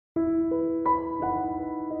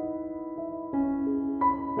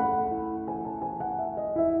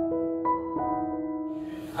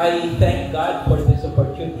I thank God for this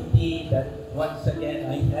opportunity that once again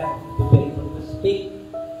I have to be able to speak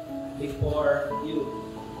before you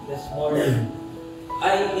this morning.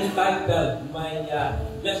 I entitled my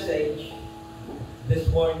message this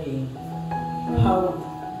morning, How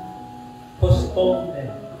Postponement,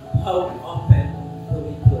 How Often Do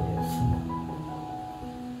We Do It?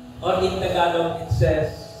 Or in Tagalog it says,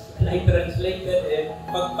 and I translated it,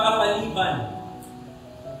 pagpapaliban,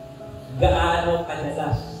 gaano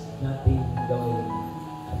kadalas natin gawin.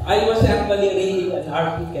 I was actually reading an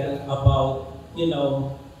article about,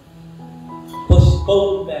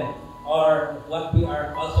 postponement, or what we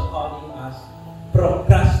are also calling as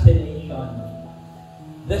procrastination.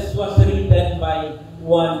 This was written by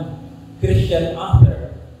one Christian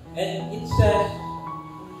author, and it says,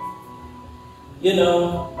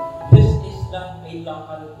 this is not a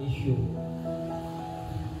local issue.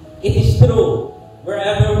 It is true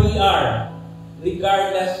wherever we are,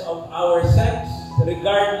 regardless of our sex,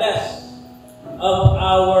 regardless of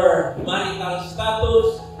our marital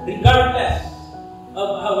status, regardless of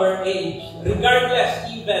our age,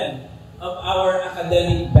 regardless even of our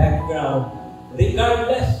academic background,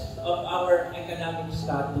 regardless of our economic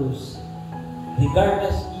status,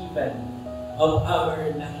 regardless even of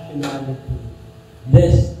our nationality.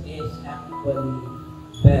 This is actually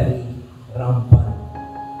very rampant.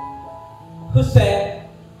 Jose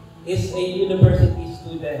is a university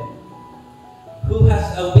student who has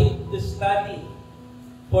a week to study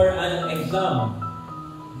for an exam,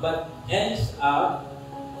 but ends up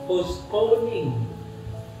postponing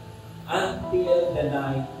until the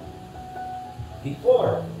night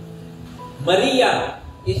before. Maria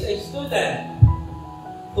is a student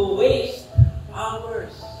who wastes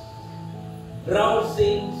hours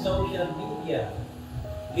browsing social media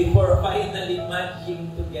before finally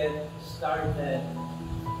managing to get started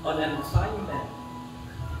on an assignment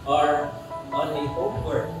or on a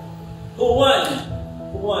homework. Who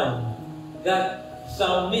won? Got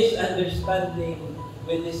some misunderstanding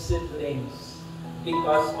with his siblings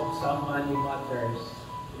because of some money matters,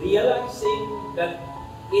 realizing that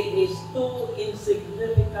it is too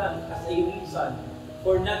insignificant as a reason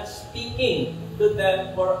for not speaking to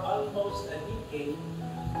them for almost a decade.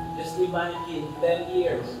 Just imagine 10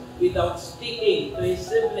 years without speaking to his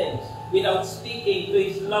siblings, without speaking to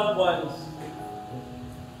his loved ones.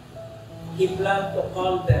 He planned to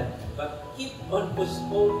call them, but keep on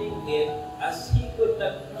postponing it as he could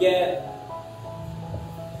not get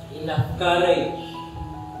enough courage.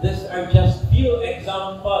 These are just few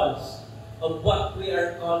examples of what we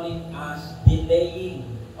are calling as delaying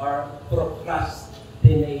or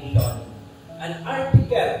procrastination. An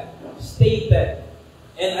article stated,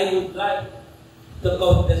 and I would like to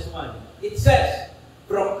quote this one. It says,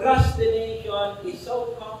 procrastination is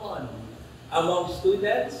so common among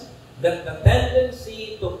students that the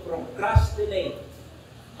tendency to procrastinate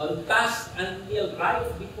on tasks until right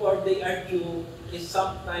before they are due is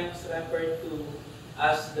sometimes referred to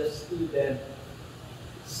as the student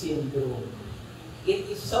syndrome. It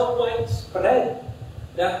is so widespread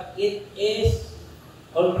that it is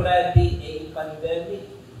already a pandemic.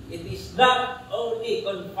 It is not only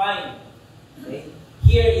confined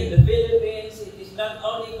here in the Philippines, it is not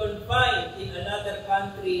only confined in another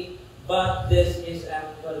country, but this is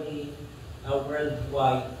actually a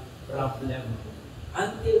worldwide problem.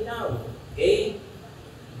 Until now, be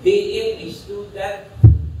it a student,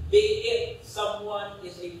 be it someone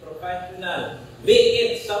is a professional, be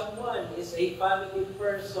it someone is a family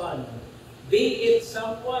person, be it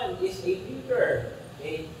someone is a leader,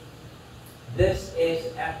 this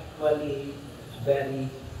is actually very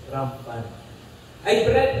rampant. I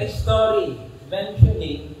read a story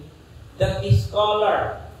mentioning that a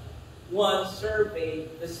scholar once surveyed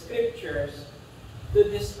the scriptures to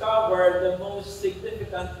discover the most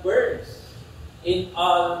significant words in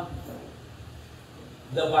all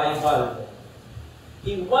the Bible.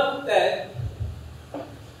 He wanted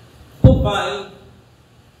to find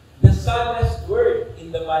the saddest word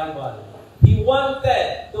in the Bible. He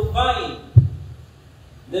wanted to find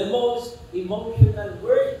the most emotional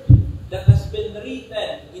word that has been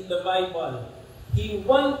written in the Bible. He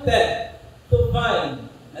wanted to find,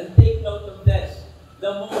 and take note of this,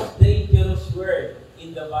 the most dangerous word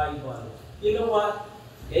in the Bible. You know what?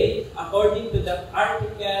 According to that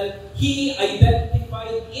article, he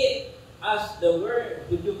identified it as the word.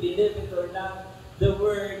 Would you believe it or not? The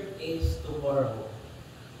word is tomorrow.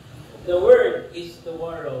 The word is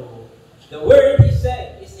tomorrow. The word, he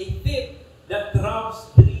said, is a thief that robs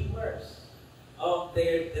dreamers of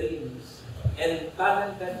their dreams and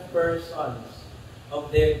talented persons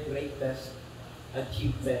of their greatest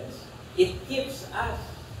achievements. It keeps us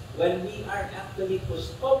when we are actually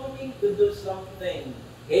postponing to do something,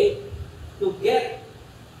 okay, to get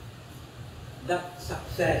that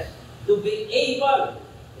success, to be able,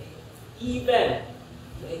 okay, even,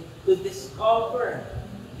 okay, to discover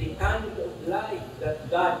the kind of life that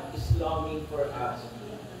God is longing for us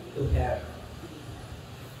to have.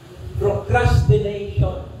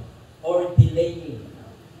 Procrastination or delaying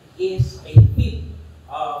is a thief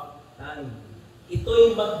of time.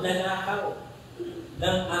 Ito'y magnanakaw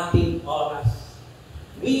ng ating oras.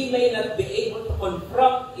 We may not be able to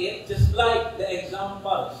confront it, just like the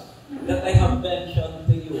examples that I have mentioned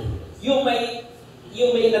to you. You may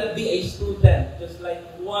not be a student, just like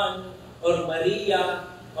Juan or Maria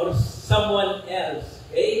or someone else.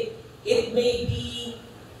 Okay? It may be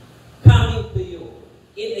coming to you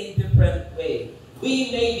in a different way.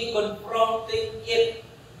 We may be confronting it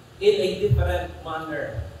in a different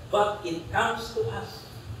manner. But it comes to us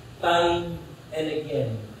time and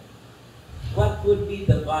again. What would be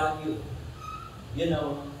the value,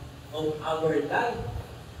 of our life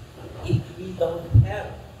if we don't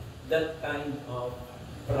have that kind of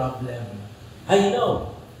problem? I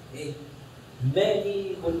know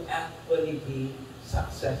many would actually be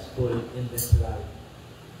successful in this life.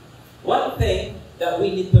 One thing that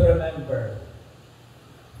we need to remember,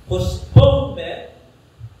 postponement,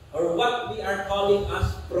 or what we are calling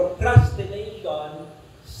as procrastination,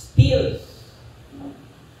 steals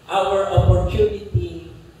our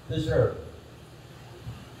opportunity to serve.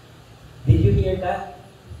 Did you hear that?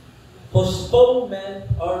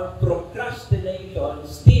 Postponement or procrastination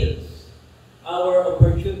steals our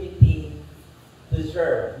opportunity to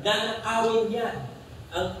serve. Nanakawin yan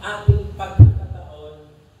ang ating pagkakataon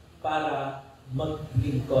para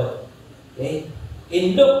maglingkod. Okay?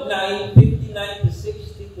 In Luke 9:59 to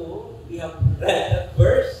 62, we have read that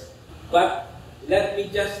verse, but let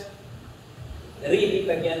me just read it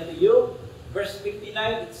again to you. Verse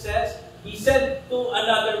 59, it says, He said to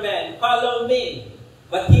another man, "Follow me."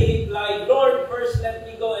 But he replied, "Lord, first let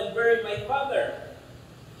me go and bury my father."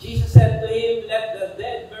 Jesus said to him, "Let the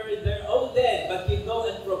dead bury their own dead, but you go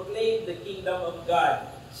and proclaim the kingdom of God."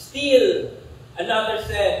 Still, another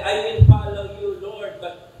said, "I will follow you, Lord,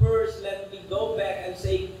 but first let me go back and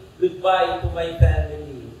say goodbye to my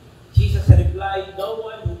family." Jesus replied, "No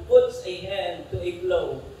one who puts a hand to a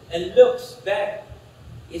plow and looks back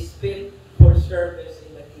is fit for service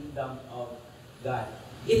in the kingdom of God."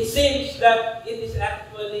 It seems that it is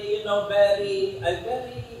actually, a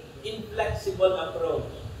very inflexible approach,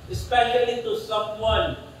 especially to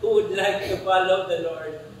someone who would like to follow the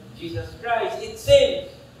Lord Jesus Christ. It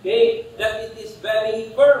seems, that it is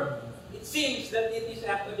very firm. It seems that it is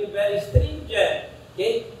actually very stringent.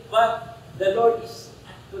 But the Lord is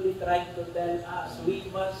actually trying to tell us we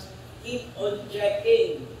must keep on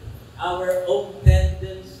checking our own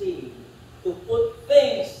tendency to put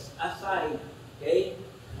things aside,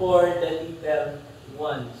 for the little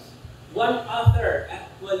ones. One author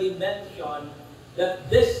actually mentioned that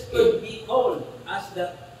this could be called as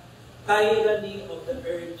the tyranny of the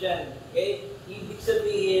urgent. Ibig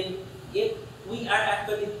sabihin, if we are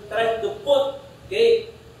actually trying to put,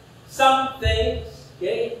 some things,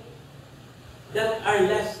 that are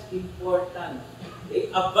less important,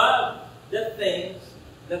 above the things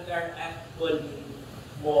that are actually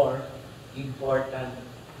more important.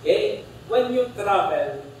 When you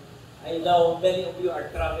travel, I know many of you are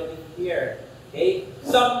traveling here.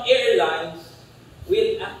 Some airlines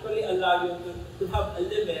will actually allow you to have a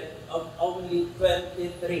limit of only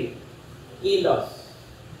 23 kilos.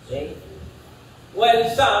 While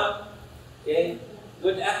some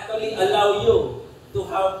would actually allow you to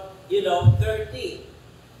have 30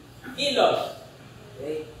 kilos.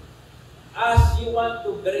 As you want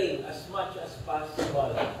to bring as much as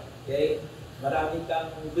possible. Marami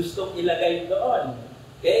kang gustong ilagay doon.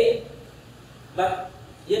 But,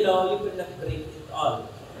 you cannot bring it all.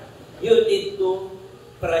 You need to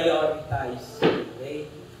prioritize.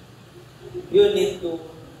 You need to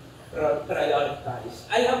prioritize.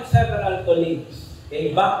 I have several colleagues,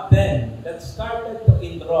 back then, that started to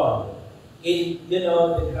enroll in, the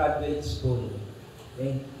graduate school.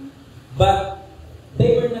 But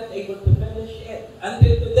they were not able to finish it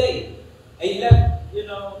until today. I left,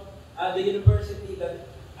 the university that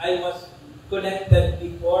I was connected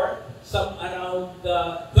before, some around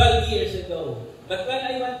 12 years ago. But when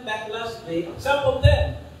I went back last week, some of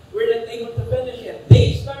them were not able to finish it.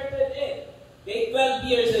 They started it, 12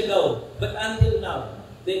 years ago. But until now,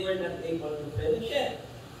 they were not able to finish it.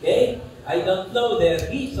 I don't know their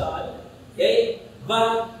reason,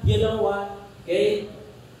 but you know what? It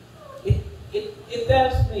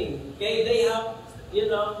tells me, they have,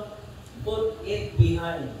 put it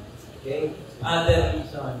behind. Okay? Other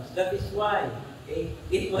reasons. That is why, okay,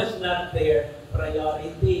 it was not their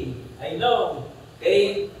priority. I know,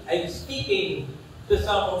 okay, I'm speaking to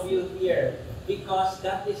some of you here because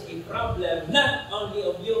that is a problem, not only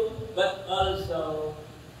of you, but also,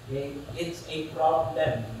 okay, it's a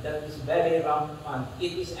problem that is very rampant.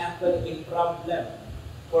 It is actually a problem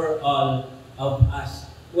for all of us.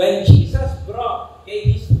 When Jesus brought,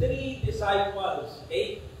 okay, his 3 disciples,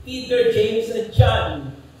 okay, Peter, James, and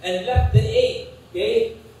John, and left the 8,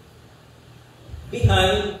 okay,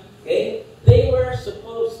 behind, okay, they were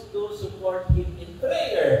supposed to support him in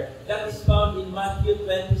prayer. That is found in Matthew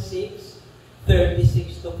 26,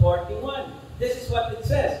 36 to 41. This is what it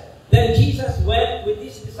says. Then Jesus went with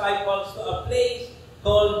his disciples to a place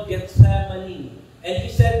called Gethsemane. And he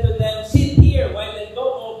said to them, "Sit here while I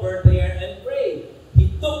go over there and pray."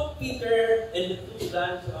 He took Peter and the 2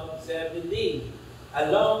 sons of Zebedee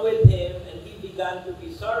along with him, and he began to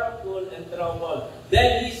be sorrowful and troubled.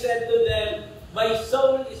 Then he said to them, "My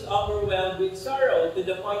soul is overwhelmed with sorrow to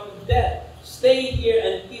the point of death. Stay here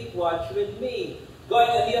and keep watch with me." Going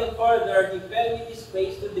a little further, he fell with his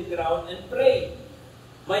face to the ground and prayed,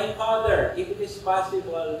 "My Father, if it is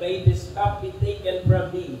possible, may this cup be taken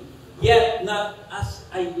from me. Yet not as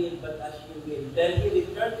I will, but as you will." Then he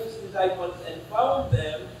returned to his disciples and found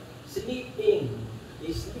them sleeping.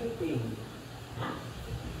 They sleeping.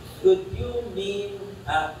 Could you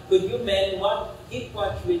men keep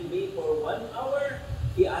watch with me for 1 hour?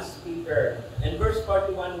 He asked Peter. And verse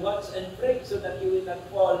 41, "Watch and pray so that you will not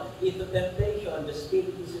fall into temptation. The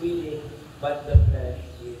spirit is willing, but the flesh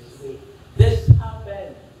is weak." This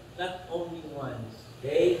happened not only once.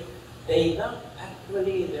 Okay? They have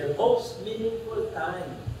actually their most meaningful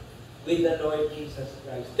time with the Lord Jesus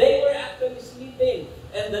Christ. They were actually sleeping,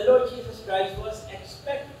 and the Lord Jesus Christ was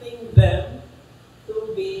expecting them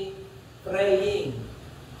to be praying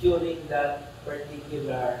during that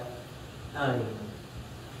particular time.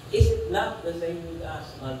 Is it not the same with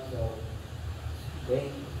us also? Okay?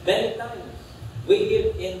 Many times, we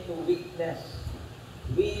give into weakness.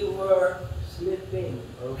 We were sleeping,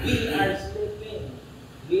 or we are sleeping.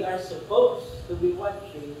 We are supposed to be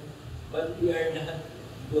watching, but we are not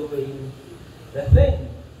doing the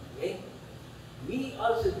thing. Okay? We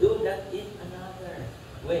also do that in another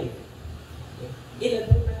way. Okay? In a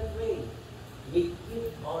different way. We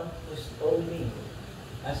keep on postponing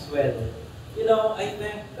as well. You know, I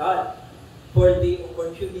thank God for the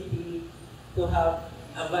opportunity to have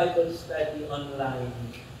a Bible study online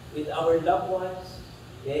with our loved ones,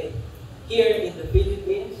 okay, here in the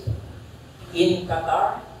Philippines, in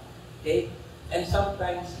Qatar, okay, and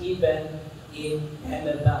sometimes even in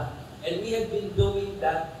Canada. And we have been doing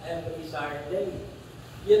that every Saturday.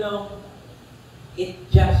 You know, it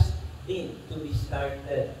just need to be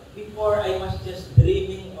started. Before, I was just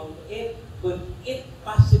dreaming of it. Could it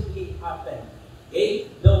possibly happen? Okay?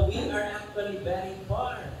 Though we are actually very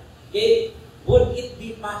far. Okay? Would it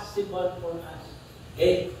be possible for us,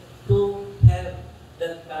 okay, to have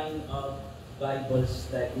that kind of Bible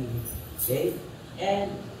study? Okay? And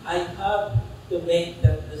I have to make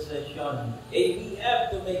that decision. Okay? We have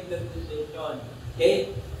to make that decision.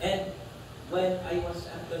 Okay? And when I was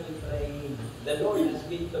actually praying, the Lord has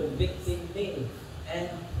been convicting me and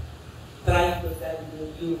trying to tell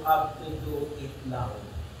you, you have to do it now.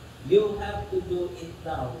 You have to do it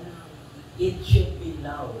now. It should be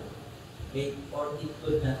now. Okay? Or it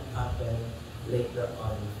could not happen later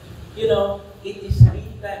on. You know, it is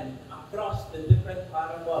written across the different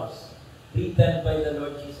parables written by the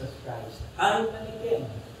Lord Jesus Christ. Time and again,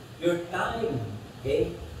 your time,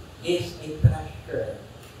 okay, is a treasure.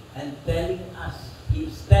 And telling us,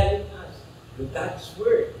 He's telling us, God's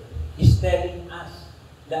Word is telling us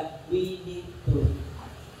that we need to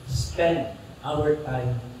spend our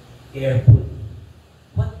time carefully.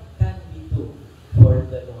 What can we do for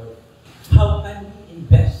the Lord? How can we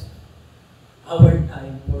invest our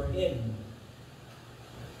time for Him?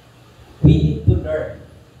 We need to learn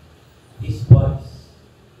His voice.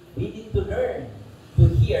 We need to learn to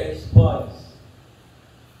hear His voice,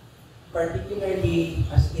 particularly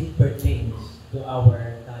as it pertains to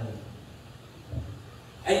our time.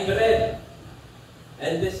 I read,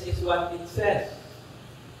 and this is what it says.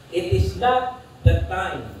 It is not the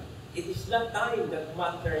time. It is not time that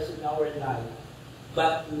matters in our life,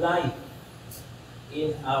 but life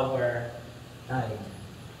in our time.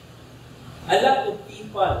 A lot of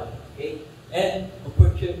people, okay, and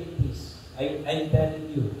opportunities, I'm telling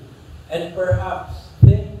you, and perhaps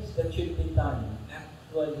things that should be done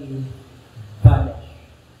actually vanish.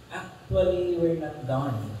 Actually, we're not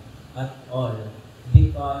done at all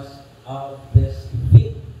because of this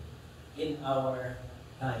defeat in our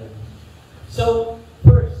time. So,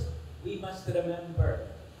 first, we must remember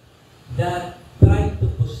that trying to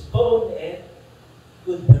postpone it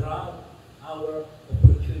could rob our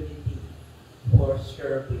opportunity for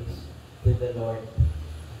service to the Lord.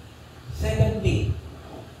 Secondly,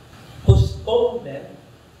 postponement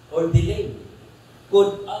or delay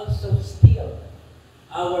could also steal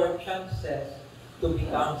our chances to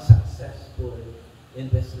become successful in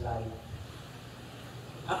this life.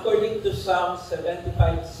 According to Psalm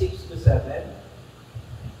 75, 6-7,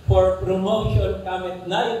 for promotion cometh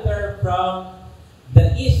neither from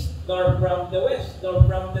the east, nor from the west, nor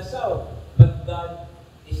from the south, but God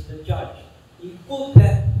is the judge. He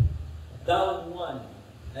putteth down one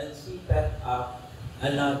and seateth up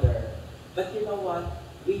another. But you know what?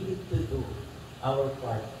 We need to do our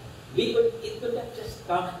part. It could not just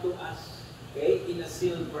come to us, okay, in a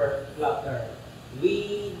silver platter.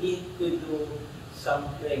 We need to do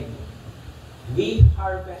something. We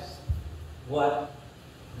harvest what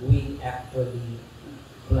we actually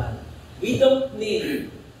plant. We don't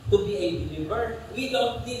need to be a believer. We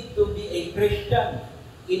don't need to be a Christian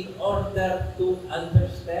in order to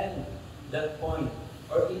understand that point,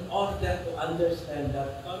 or in order to understand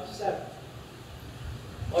that concept,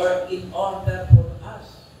 or in order for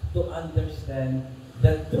us to understand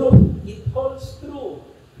the truth. It holds true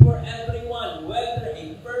for everyone, whether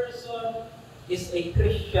a person is a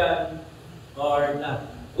Christian or not,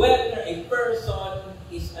 whether a person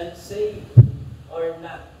is unsaved or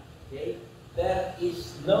not. Okay? There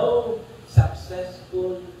is no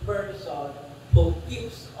successful person who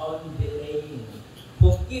keeps on delaying,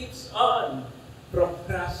 who keeps on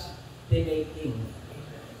procrastinating.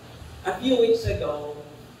 A few weeks ago,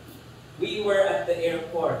 we were at the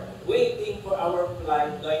airport waiting for our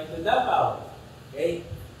flight going to Davao. Okay?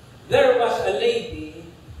 There was a lady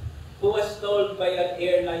who was told by an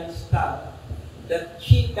airline staff that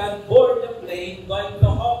she can board the plane going to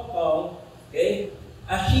Hong Kong, okay,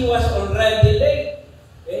 as she was already late.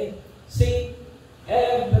 Okay? See,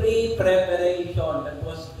 every preparation that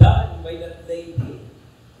was done by that lady,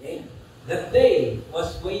 okay, that day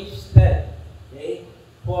was wasted, okay,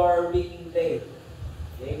 for being late.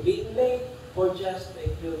 Okay? Being late for just a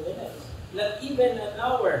few minutes, not even an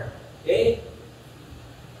hour. Okay?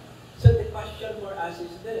 So the question for us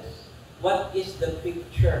is this: what is the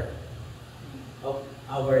picture of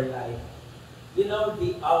our life? You know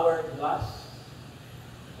the hourglass?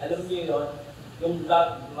 Alam niyo yun? Yung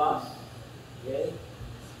blood glass. Okay?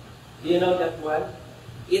 Do you know that one?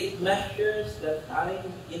 It measures the time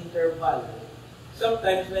interval.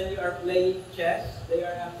 Sometimes when you are playing chess, they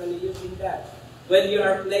are actually using that. When you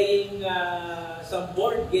are playing some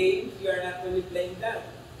board games, you are actually playing that.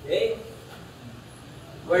 Okay?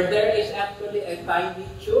 Where there is actually a tiny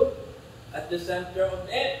tube at the center of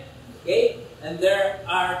it. Okay? And there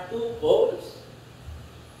are two balls.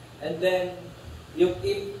 And then you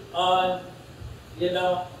keep on,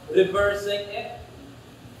 reversing it.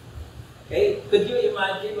 Okay? Could you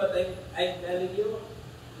imagine what I'm telling you?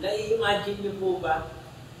 Na-imagine niyo po ba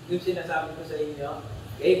yung sinasabi ko sa inyo?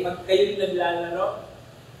 Okay? Pag kayo yung naglalaro,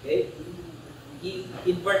 okay?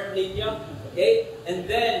 I-invert ninyo. Okay? And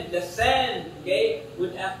then the sand, okay,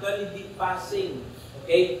 would actually be passing,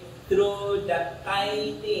 okay, through that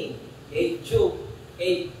tiny, okay, tube,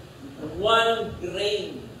 okay, 1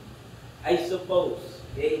 grain, I suppose,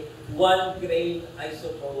 okay, 1 grain, I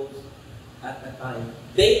suppose, at a time.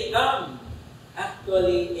 They come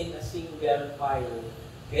actually in a single file,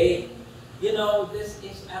 okay? You know, this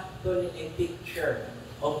is actually a picture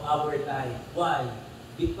of our life. Why?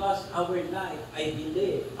 Because our life, I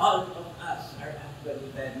believe, all of us are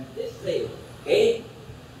actually very the same. Okay?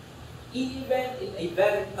 Even in a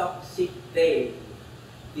very toxic day,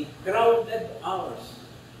 the crowded hours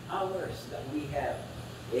that we have,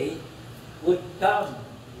 okay, would come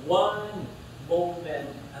one moment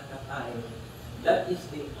at a time. That is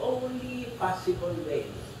the only possible way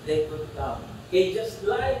they could come. Okay, just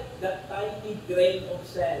like that tiny grain of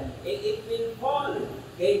sand, okay, it will fall.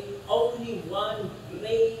 Okay, only 1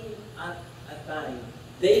 grain at a time.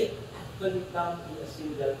 They actually come in a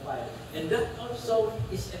single file. And that also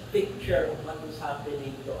is a picture of what is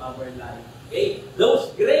happening to our life. Okay,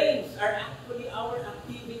 those grains are actually our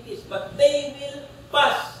activities, but they will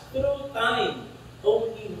pass through time,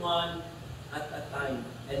 only one at a time.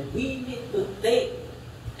 And we need to take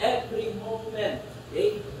every moment,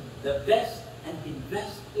 okay, the best, and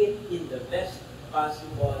invest it in the best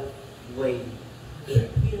possible way.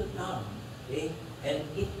 It will come, okay? And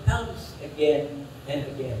it comes again and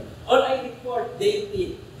again. On a report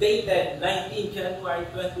dated 19 January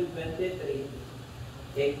 2023,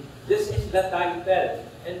 Okay? This is the title.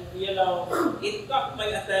 And, you know, it caught my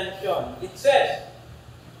attention. It says,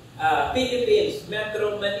 Philippines,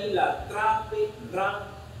 Metro Manila, traffic ranked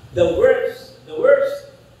the worst.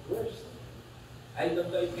 I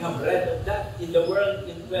don't know if you have read of that in the world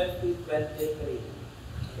in 2023.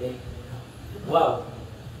 Okay? Wow.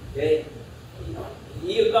 Okay?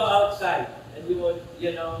 You go outside and you would,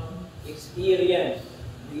 you know, experience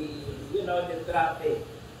the traffic.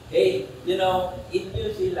 Hey, you know, in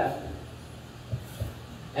New Zealand,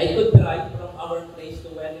 I could drive from our place to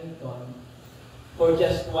Wellington for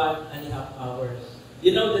just 1.5 hours.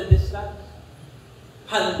 You know the distance?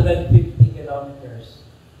 150 kilometers.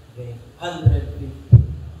 Okay, 150.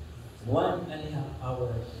 1.5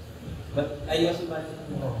 hours. But I was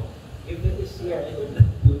imagining, no, if it is here, I would not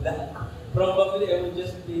do that. Probably I would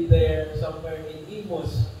just be there somewhere in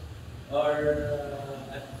Imus or,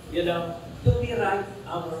 you know, to rewrite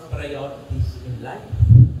our priorities in life.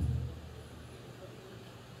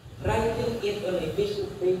 Writing it on a piece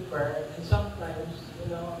of paper, and sometimes,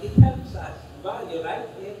 you know, it helps us. Well, you write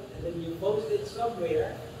it, and then you post it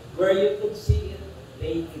somewhere where you could see it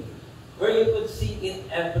daily, where you could see it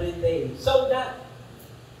every day, so that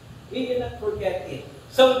we will not forget it,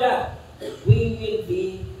 so that we will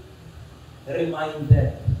be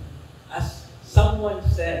reminded. As someone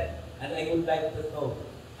said, and I would like to know,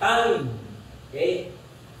 time, okay,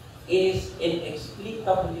 is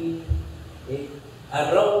inexplicably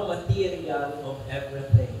a raw material of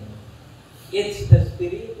everything. It's the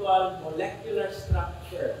spiritual molecular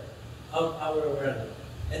structure of our world.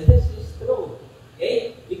 And this is true,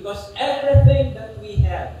 okay? Because everything that we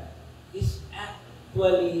have is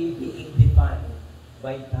actually being defined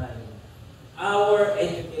by time. Our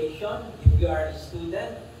education, if you are a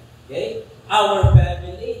student, okay? Our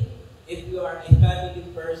family, if you are a family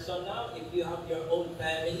person now, if you have your own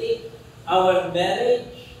family, our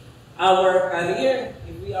marriage, our career,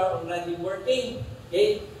 if we are already working,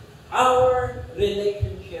 okay? Our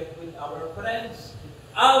relationship with our friends,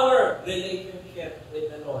 our relationship with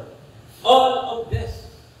the Lord. All of this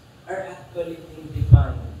are actually being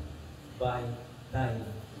defined by time.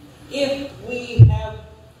 If we have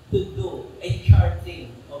to do a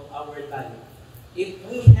charting of our life, if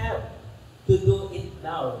we have to do it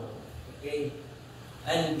now, okay,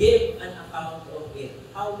 and give an account of it,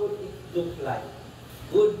 how would it look like?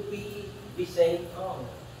 Would we be saying, oh,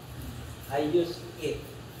 I used it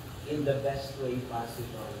in the best way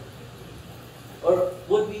possible? Or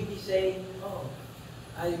would we be saying, oh,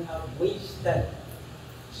 I have wasted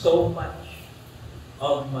so much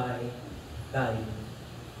of my time?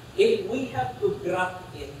 If we have to graph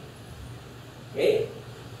it, okay,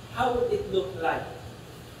 how would it look like?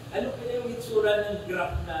 Ano kaya yung itsura ng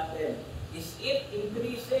graph natin? Is it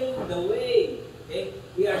increasing the way, okay,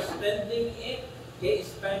 we are spending it? Okay,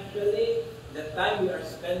 especially the time we are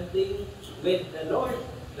spending with the Lord,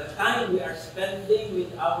 the time we are spending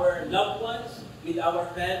with our loved ones, with our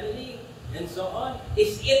family, and so on.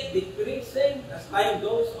 Is it decreasing as time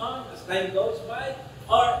goes on, as time goes by?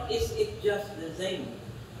 Or is it just the same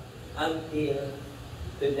until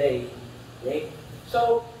today? Okay?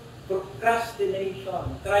 So,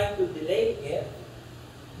 procrastination, trying to delay it,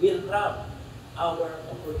 will rob our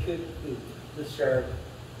opportunity to serve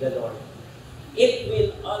the Lord. It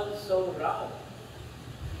will also rob,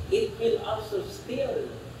 it will also steal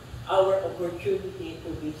our opportunity to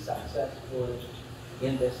be successful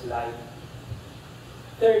in this life.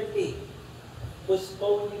 30,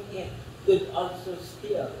 postponing it could also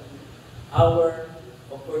steal our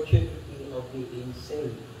opportunity of being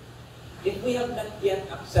saved. If we have not yet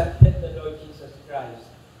accepted the Lord Jesus Christ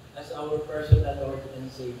as our personal Lord and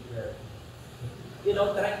Savior, you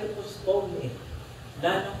know, try to postpone it.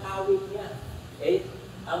 Nanakawin niya. Okay?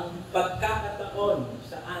 Ang pagkakataon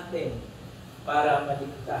sa atin para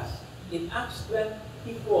maligtas. In Acts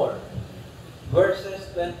 24, verses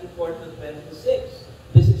 24 to 26,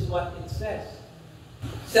 this is what it says.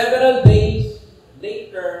 Several days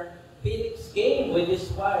later, Felix came with his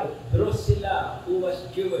wife, Drusilla, who was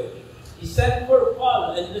Jewish. He sent for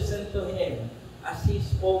Paul and listened to him as he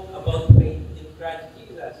spoke about faith in Christ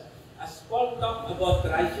Jesus. As Paul talked about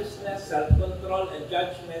righteousness, self-control, and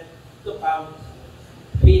judgment to come,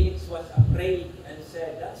 Felix was afraid and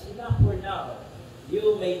said, that's enough for now.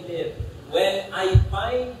 You may live. When I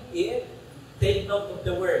find it, take note of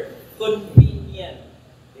the word, convenient.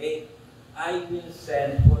 Okay? I will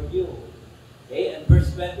send for you. Okay? And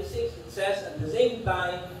verse 26, it says, at the same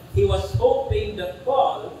time, he was hoping that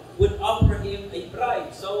Paul would offer him a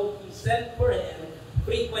bride. So he sent for him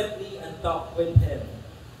frequently and talked with him.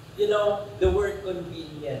 You know, the word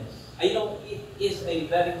convenience. I know it is a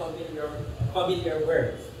very familiar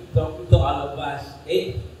word to all of us.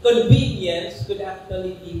 Okay? Convenience could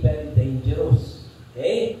actually be very dangerous.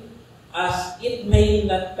 Okay? As it may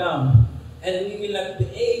not come, and we will not be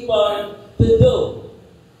able to do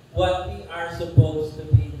what we are supposed to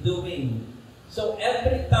be doing. So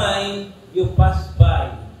every time you pass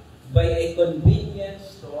by a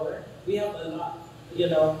convenience store, we have a lot, you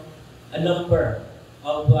know, a number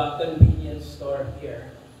of convenience store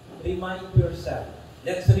here. Remind yourself.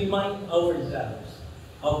 Let's remind ourselves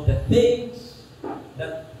of the things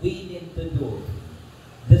that we need to do.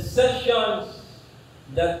 Decisions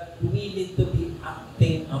that we need to be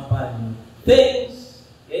acting upon. Things,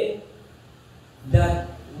 okay, that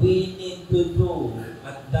we need to do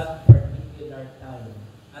at that particular time,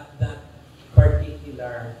 at that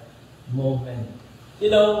particular moment. You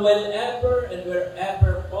know, whenever and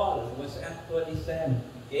wherever Paul was actually sent,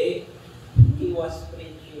 okay, he was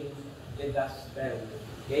preaching the gospel.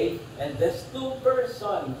 Okay? And there's two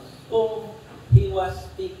persons whom he was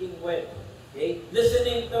speaking with. Okay?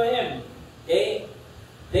 Listening to him. Okay?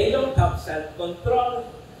 They don't have self-control.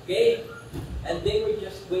 Okay? And they were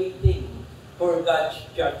just waiting for God's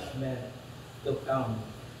judgment to come.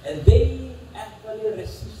 And they actually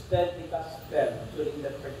resisted the gospel during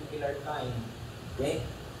that particular time. Okay?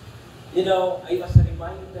 You know, I was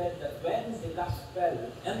reminded that when the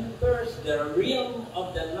gospel enters the realm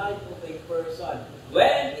of the life of a person,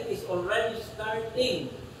 when it is already starting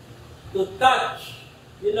to touch,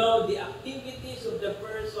 you know, the activities of the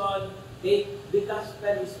person, okay, the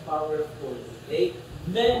gospel is powerful. Okay?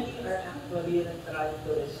 Many are actually trying to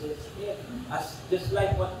resist it. As just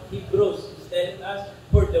like what Hebrews is telling us,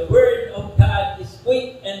 for the word of God is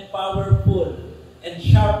quick and powerful, and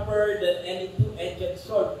sharper than any two-edged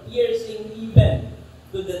sword, piercing even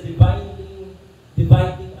to the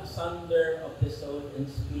dividing asunder of the soul and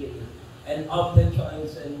spirit, and of the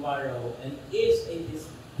joints and marrow, and is a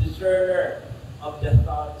discerner of the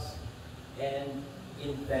thoughts and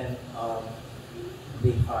intent of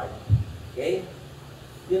the heart. Okay?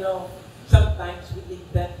 You know, sometimes we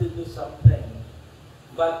intend to do something,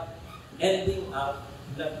 but ending up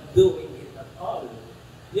not doing it at all.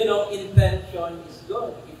 You know, intention is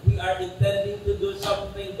good. If we are intending to do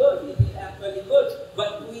something good, it is actually good.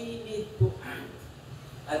 But we need to act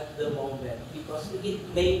at the moment because it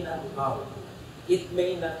may not come. It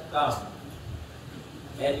may not come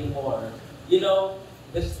anymore. You know,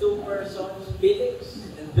 there's two persons, Felix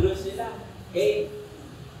and Drusilla. Okay?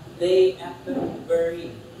 They actually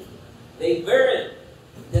buried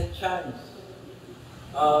the chance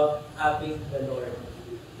of having the Lord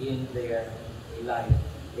in their life.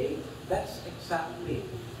 Okay? That's exactly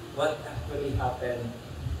what actually happened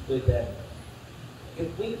to them.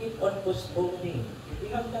 If we keep on postponing, if we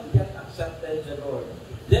have not yet accepted the Lord,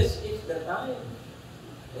 this is the time.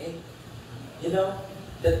 Okay? You know,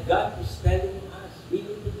 that God is telling us we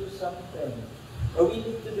need to do something. Or we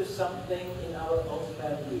need to do something in our own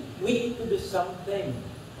family. We need to do something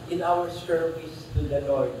in our service to the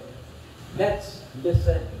Lord. Let's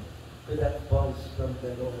listen to that voice from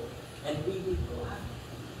the Lord. And we need to act.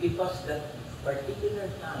 Because that particular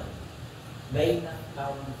time may not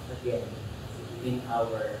come again in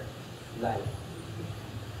our life.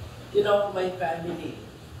 You know, my family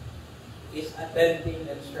is attending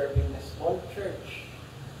and serving a small church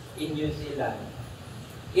in New Zealand.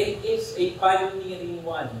 It is a pioneering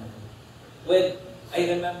one. I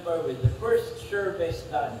remember with the first service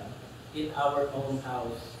done in our own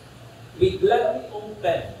house, we gladly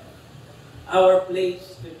opened our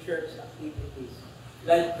place to church activities,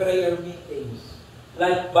 like prayer meetings,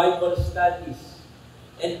 like Bible studies,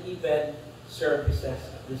 and even services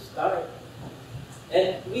at the start.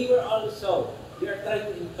 And we are trying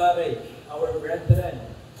to encourage our brethren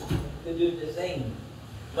to do the same.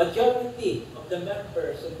 Majority of the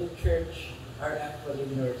members of the church are actually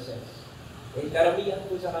nurses. Eh, karamihan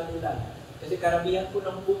po sa kanila. Kasi karamihan po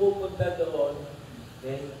nang pumupunta doon,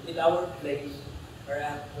 in our place, are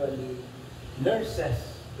actually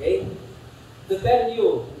nurses. Okay? To tell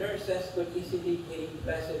you, nurses could easily gain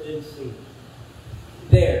presidency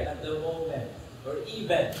there at the moment, or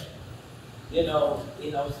even, you know,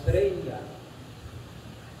 in Australia.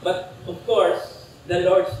 But of course, the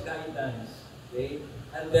Lord's guidance, okay,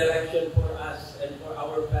 and direction for us and for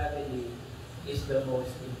our family is the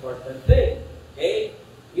most important thing. Okay?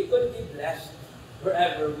 We could be blessed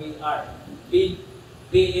wherever we are, be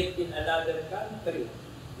it in another country,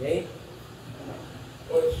 okay,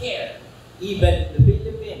 or here, even in the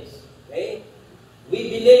Philippines. Okay?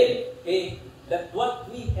 We believe, okay, that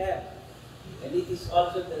what we have, and it is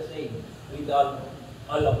also the same with all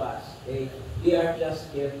all of us. Okay? We are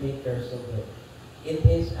just caretakers of it. It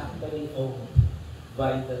is actually owned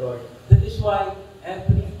by the Lord. That is why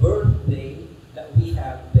every birthday that we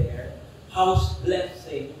have there, house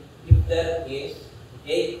blessing, if there is,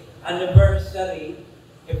 okay, anniversary,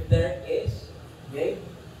 if there is, okay,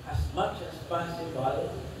 as much as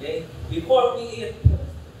possible, okay, before we eat,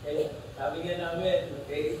 okay, sabi nga namin,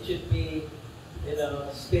 okay, it should be,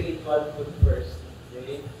 spiritual food first,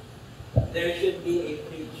 okay? There should be a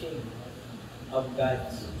preaching of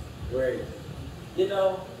God's Word.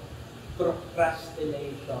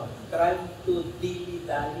 Procrastination, trying to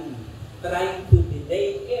dilly-dally, trying to delay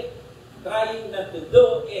it, trying not to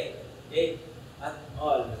do it, okay, at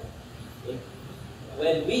all. Okay?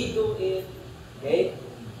 When we do it, okay,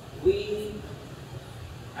 we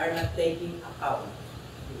are not taking account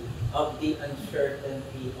of the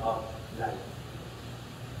uncertainty of life,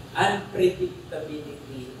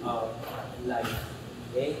 unpredictability of life.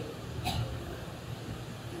 Okay?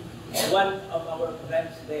 One of our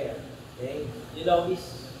friends there, okay,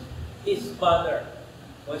 his mother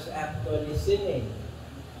was actually singing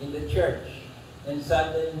in the church, and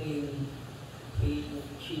suddenly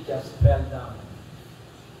she just fell down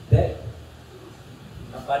dead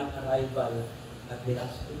upon arrival at the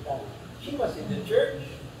hospital. She was in the church,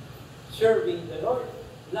 serving the Lord.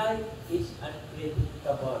 Life is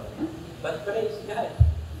unpredictable. But praise God,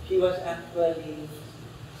 she was actually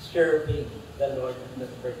serving the Lord at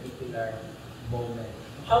that particular moment.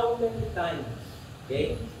 How many times,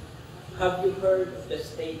 okay, have you heard the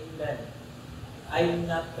statement, I'm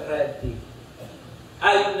not ready.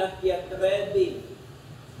 I'm not yet ready,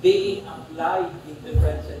 being applied in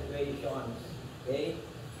different situations. Okay?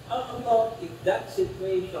 How about if that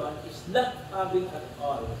situation is not having at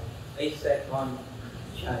all a second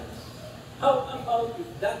chance? How about if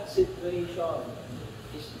that situation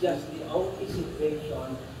is just the only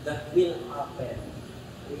situation that will happen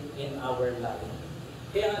in our life?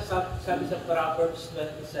 Kaya sabi sa Proverbs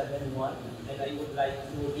 27:1, and I would like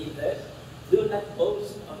to read this, do not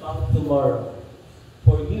boast about tomorrow,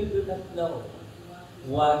 for you do not know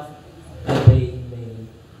what a day may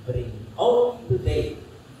bring. Only today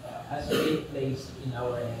has been placed in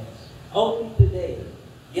our hands. Only today.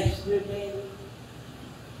 Yesterday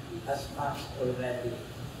has passed already.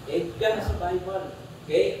 It's done sa Bible.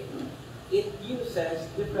 Okay? It uses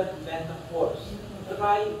different metaphors.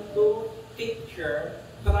 Try to picture,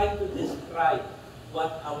 try to describe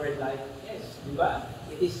what our life is. Diba?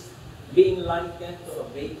 It is being likened to a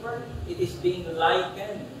vapor. It is being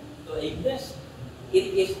likened to a mist.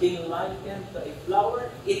 It is being likened to a flower.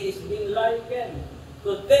 It is being likened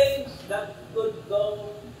to things that could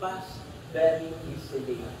go past very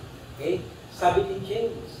easily. Okay? Sabi ni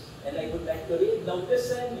James, and I would like to read, now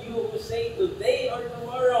listen, you who say today or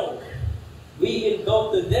tomorrow, we will go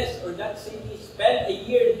to this or that city, spend a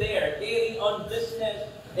year there, carry on business,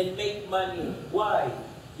 and make money. Why?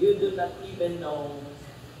 You do not even know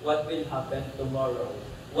what will happen tomorrow.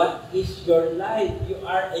 What is your life? You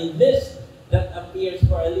are a mist that appears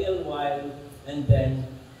for a little while and then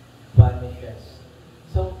vanishes.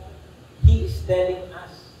 So, he is telling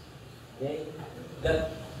us, okay,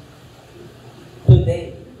 that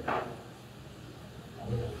today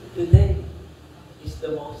is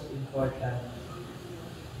the most important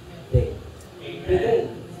day. Today,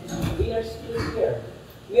 we are still here.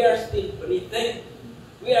 We are still breathing.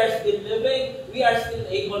 We are still living. We are still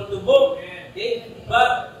able to move. Okay?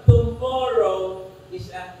 But tomorrow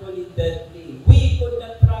is actually deadly. We could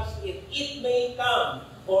not trust it. It may come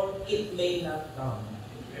or it may not come.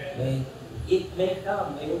 Okay? It may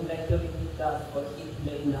come. I would like to repeat that, or it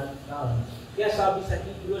may not come. Kaya sabi sa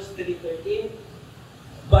Hebrews 3:13,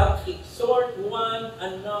 but exhort one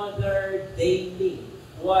another daily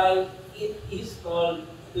while it is called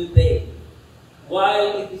today.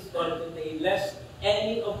 While it is called today, lest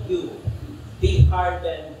any of you be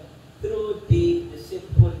hardened through the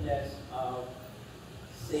deceitfulness of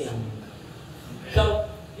sin.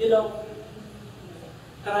 So,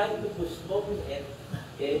 trying to postpone it,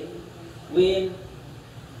 okay, will,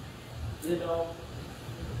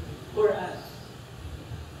 for us,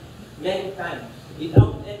 many times,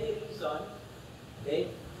 without any reason,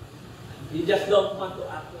 okay, we just don't want to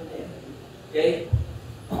act on it, okay?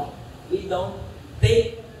 We don't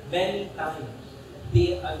take many times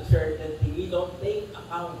the uncertainty. We don't take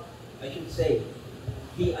account, I should say,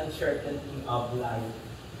 the uncertainty of life.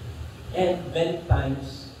 And many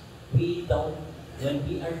times, we don't, when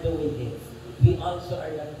we are doing it, we also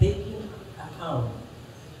are not taking account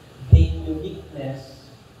the uniqueness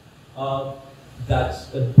of God's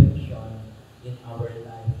conviction in our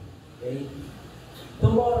life. Okay?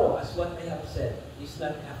 Tomorrow, as what I have said, is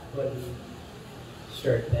not actually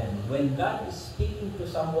certain. When God is speaking to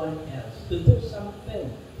someone else to do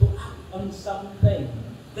something, to act on something,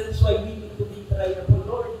 that's why we need to be prayerful.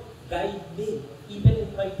 Lord, guide me, even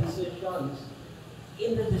in my decisions,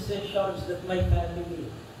 in the decisions that my family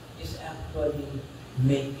is actually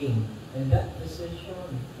making. And that decision,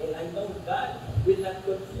 and I know God will not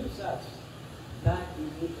confuse us. God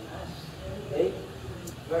will lead us. Okay?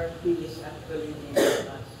 Where He is actually leading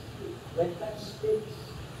us. When God speaks,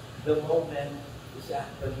 the moment is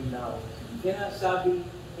actually now. Kaya sabi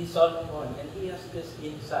ni Solomon, and he has this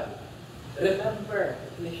insight. Remember,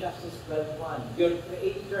 Ecclesiastes 12:1, your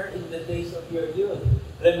Creator in the days of your youth.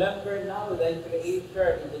 Remember now thy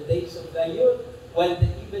Creator in the days of thy youth, while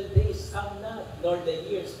the evil days come not, nor the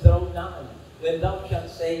years draw nigh, when thou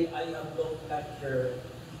shalt say, I have no pleasure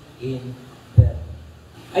in them.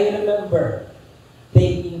 I remember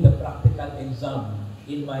taking the practical exam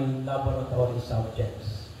in my laboratory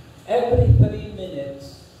subjects. Every 3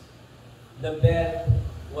 minutes, the bell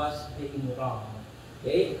was being rung.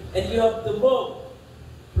 Okay? And you have to move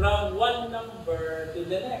from one number to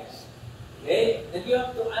the next. Okay? And you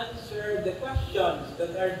have to answer the questions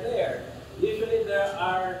that are there. Usually there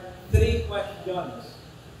are 3 questions,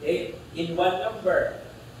 okay, in one number.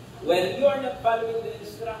 When you are not following the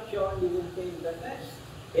instruction, you will fail the test.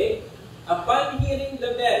 Okay? Upon hearing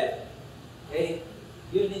the bell, okay,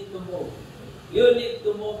 you need to move. You need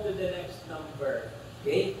to move to the next number.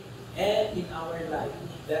 Okay? And in our life,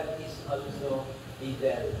 that is also a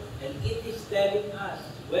bell. And it is telling us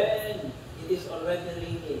when it is already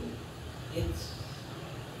ringing, it's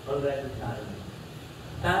already time.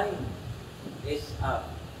 Time is up.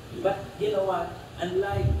 But you know what?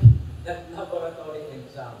 Unlike that laboratory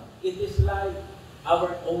exam, it is like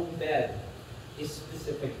our own bell is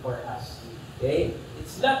specific for us. Okay?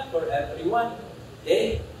 It's not for everyone.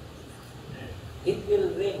 Okay? It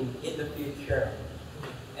will ring in the future.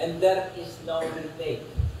 And there is no retake.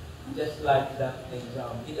 Just like that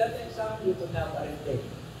exam. In that exam, you could have a retake.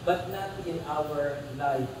 But not in our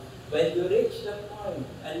life. When you reach that point,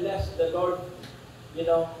 unless the Lord,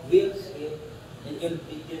 wills it, and you'll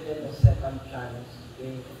be given a second chance.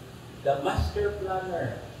 Okay? The master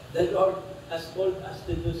planner, the Lord has called us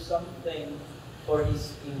to do something for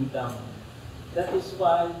His kingdom. That is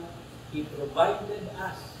why He provided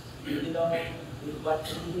us, with what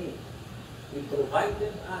we need. He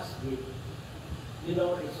provided us with,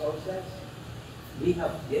 resources. We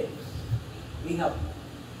have gifts. We have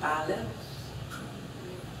talents.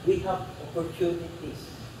 We have opportunities.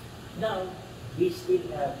 Now, we still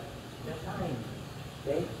have the time.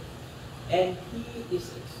 Okay? And He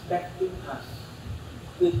is expecting us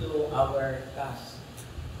to do our task.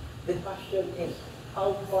 The question is,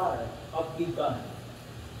 how far have we gone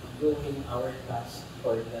doing our task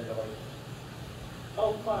for the Lord?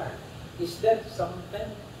 How far? Is there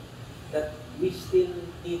something that we still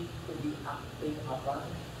need to be acting upon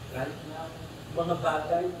right now? Mga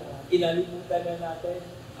bagay na kinalimutan na natin,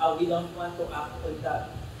 we don't want to act on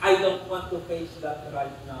that. I don't want to face that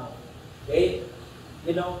right now. Okay?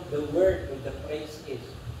 The word or the phrase is,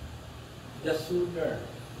 the sooner,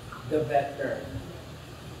 the better.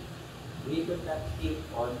 We will not keep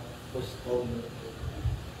on postponing.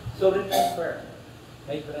 So remember,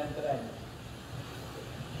 my brethren,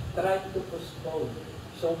 try to postpone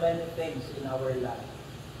so many things in our life.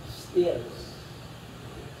 Still,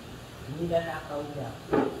 ninanakaw niya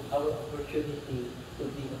our opportunity to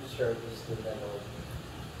be of service to the Lord.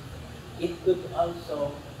 It could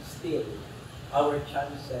also steal our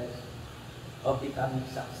chances of becoming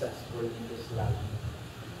successful in this life.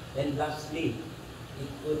 And lastly,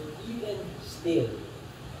 it could even steal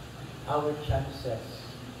our chances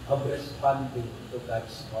of responding to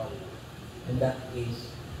God's call. And that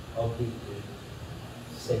is of being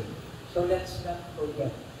saved. So let's not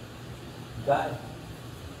forget, God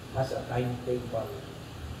has a timetable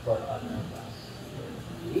for all of us.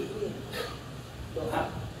 We need to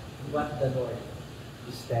act what the Lord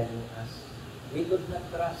is telling us. We could not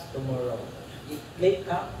trust tomorrow. It may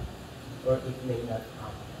come or it may not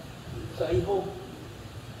come. So I hope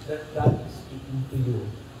that God is speaking to you.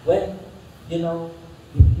 When,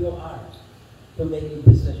 if you are to make a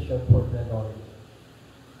decision for the Lord,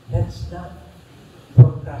 let's not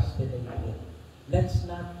procrastinate it. Let's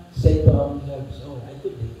not say to ourselves, I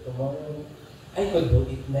could do it tomorrow. I could do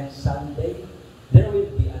it next Sunday. There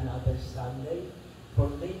will be another Sunday for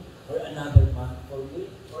me, or another month for me,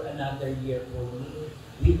 or another year for me.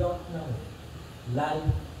 We don't know. Life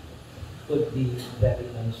could be very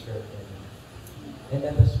uncertain. And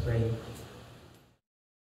let us pray.